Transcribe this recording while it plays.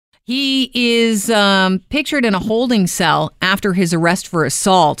He is pictured in a holding cell after his arrest for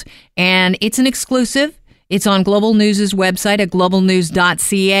assault, and it's an exclusive. It's on Global News' website at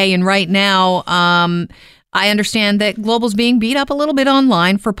globalnews.ca, and right now, I understand that Global's being beat up a little bit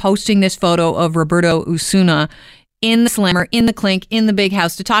online for posting this photo of Roberto Osuna in the Slammer, in the Clink, in the Big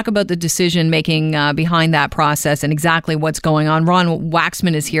House to talk about the decision-making behind that process and exactly what's going on. Ron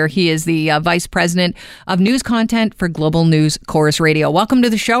Waxman is here. He is the Vice President of News Content for Global News Chorus Radio. Welcome to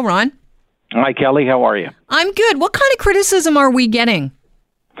the show, Ron. Hi, Kelly. How are you? I'm good. What kind of criticism are we getting?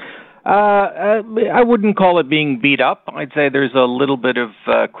 I wouldn't call it being beat up. I'd say there's a little bit of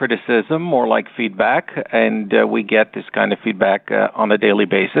criticism, more like feedback, and we get this kind of feedback on a daily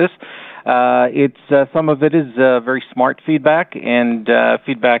basis. Some of it is very smart feedback and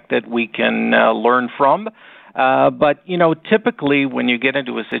feedback that we can learn from. But, typically when you get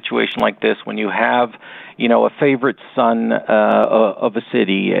into a situation like this, when you have, a favorite son of a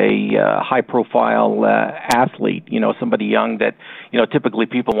city, a high-profile athlete, somebody young that, typically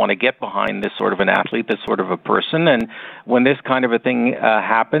people want to get behind this sort of an athlete, this sort of a person. And when this kind of a thing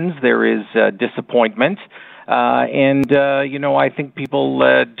happens, there is disappointment. I think people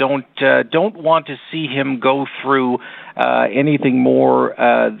don't want to see him go through anything more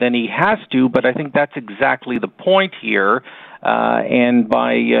than he has to, but I think that's exactly the point here. And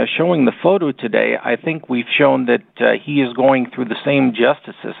by showing the photo today, I think we've shown that he is going through the same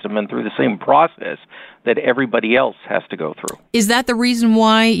justice system and through the same process that everybody else has to go through. Is that the reason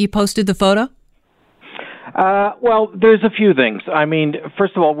why you posted the photo? Well, there's a few things. I mean,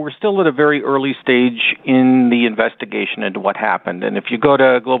 first of all, we're still at a very early stage in the investigation into what happened. And if you go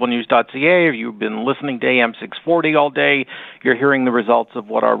to globalnews.ca, or you've been listening to AM 640 all day, you're hearing the results of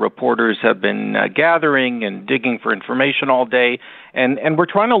what our reporters have been gathering and digging for information all day. And we're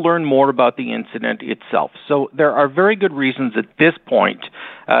trying to learn more about the incident itself. So there are very good reasons at this point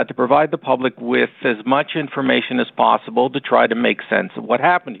to provide the public with as much information as possible to try to make sense of what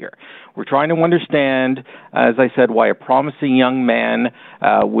happened here. We're trying to understand, as I said, why a promising young man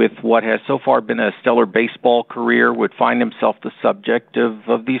with what has so far been a stellar baseball career would find himself the subject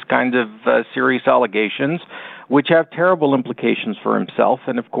of these kinds of serious allegations, which have terrible implications for himself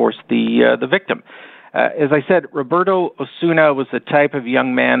and, of course, the victim. As I said, Roberto Osuna was the type of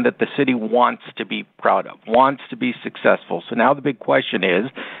young man that the city wants to be proud of, wants to be successful. So now the big question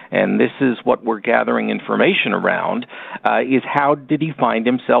is, and this is what we're gathering information around, is how did he find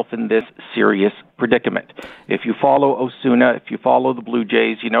himself in this serious predicament? If you follow Osuna, if you follow the Blue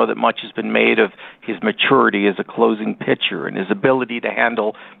Jays, you know that much has been made of his maturity as a closing pitcher and his ability to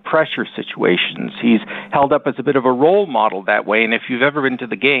handle pressure situations. He's held up as a bit of a role model that way, and if you've ever been to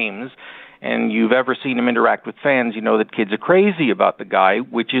the games, and you've ever seen him interact with fans, you know that kids are crazy about the guy,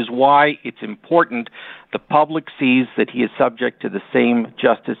 which is why it's important the public sees that he is subject to the same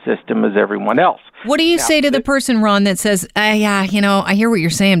justice system as everyone else. What do you say to the person, Ron, that says, I hear what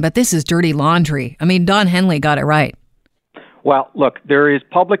you're saying, but this is dirty laundry? I mean, Don Henley got it right. Well, look, there is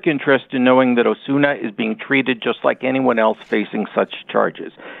public interest in knowing that Osuna is being treated just like anyone else facing such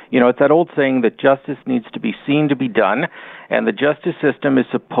charges. It's that old saying that justice needs to be seen to be done, and the justice system is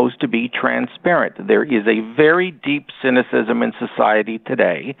supposed to be transparent. There is a very deep cynicism in society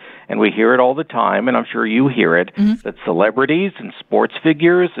today, and we hear it all the time, and I'm sure you hear it, that celebrities and sports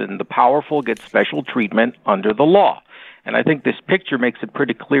figures and the powerful get special treatment under the law. And I think this picture makes it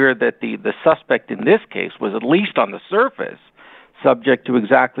pretty clear that the suspect in this case was, at least on the surface, subject to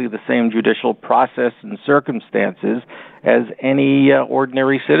exactly the same judicial process and circumstances as any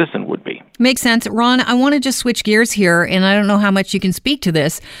ordinary citizen would be. Makes sense. Ron, I want to just switch gears here, and I don't know how much you can speak to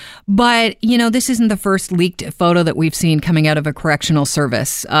this, but, this isn't the first leaked photo that we've seen coming out of a correctional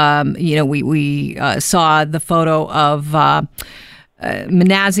service. We saw the photo of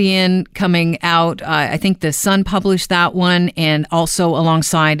Manassian coming out. I think the Sun published that one, and also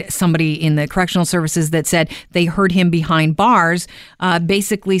alongside somebody in the correctional services that said they heard him behind bars,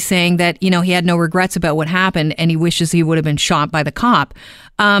 basically saying that, he had no regrets about what happened and he wishes he would have been shot by the cop.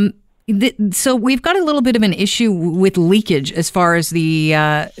 So we've got a little bit of an issue with leakage as far as the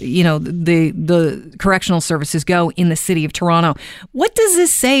correctional services go in the city of Toronto. What does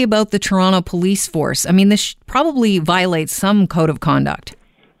this say about the Toronto police force? I mean, this probably violates some code of conduct.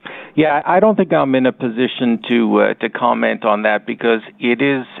 Yeah, I don't think I'm in a position to comment on that because it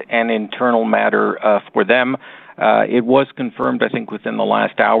is an internal matter for them. It was confirmed, I think, within the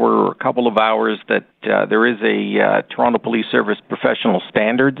last hour or a couple of hours that there is a Toronto Police Service professional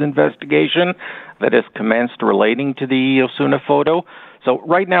standards investigation that has commenced relating to the Osuna photo. So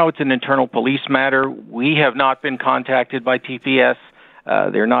right now it's an internal police matter. We have not been contacted by TPS.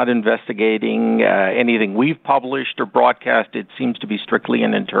 They're not investigating anything we've published or broadcast. It seems to be strictly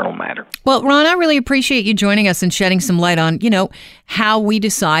an internal matter. Well, Ron, I really appreciate you joining us and shedding some light on, how we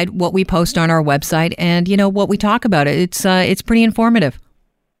decide what we post on our website and, what we talk about. It's pretty informative.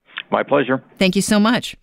 My pleasure. Thank you so much.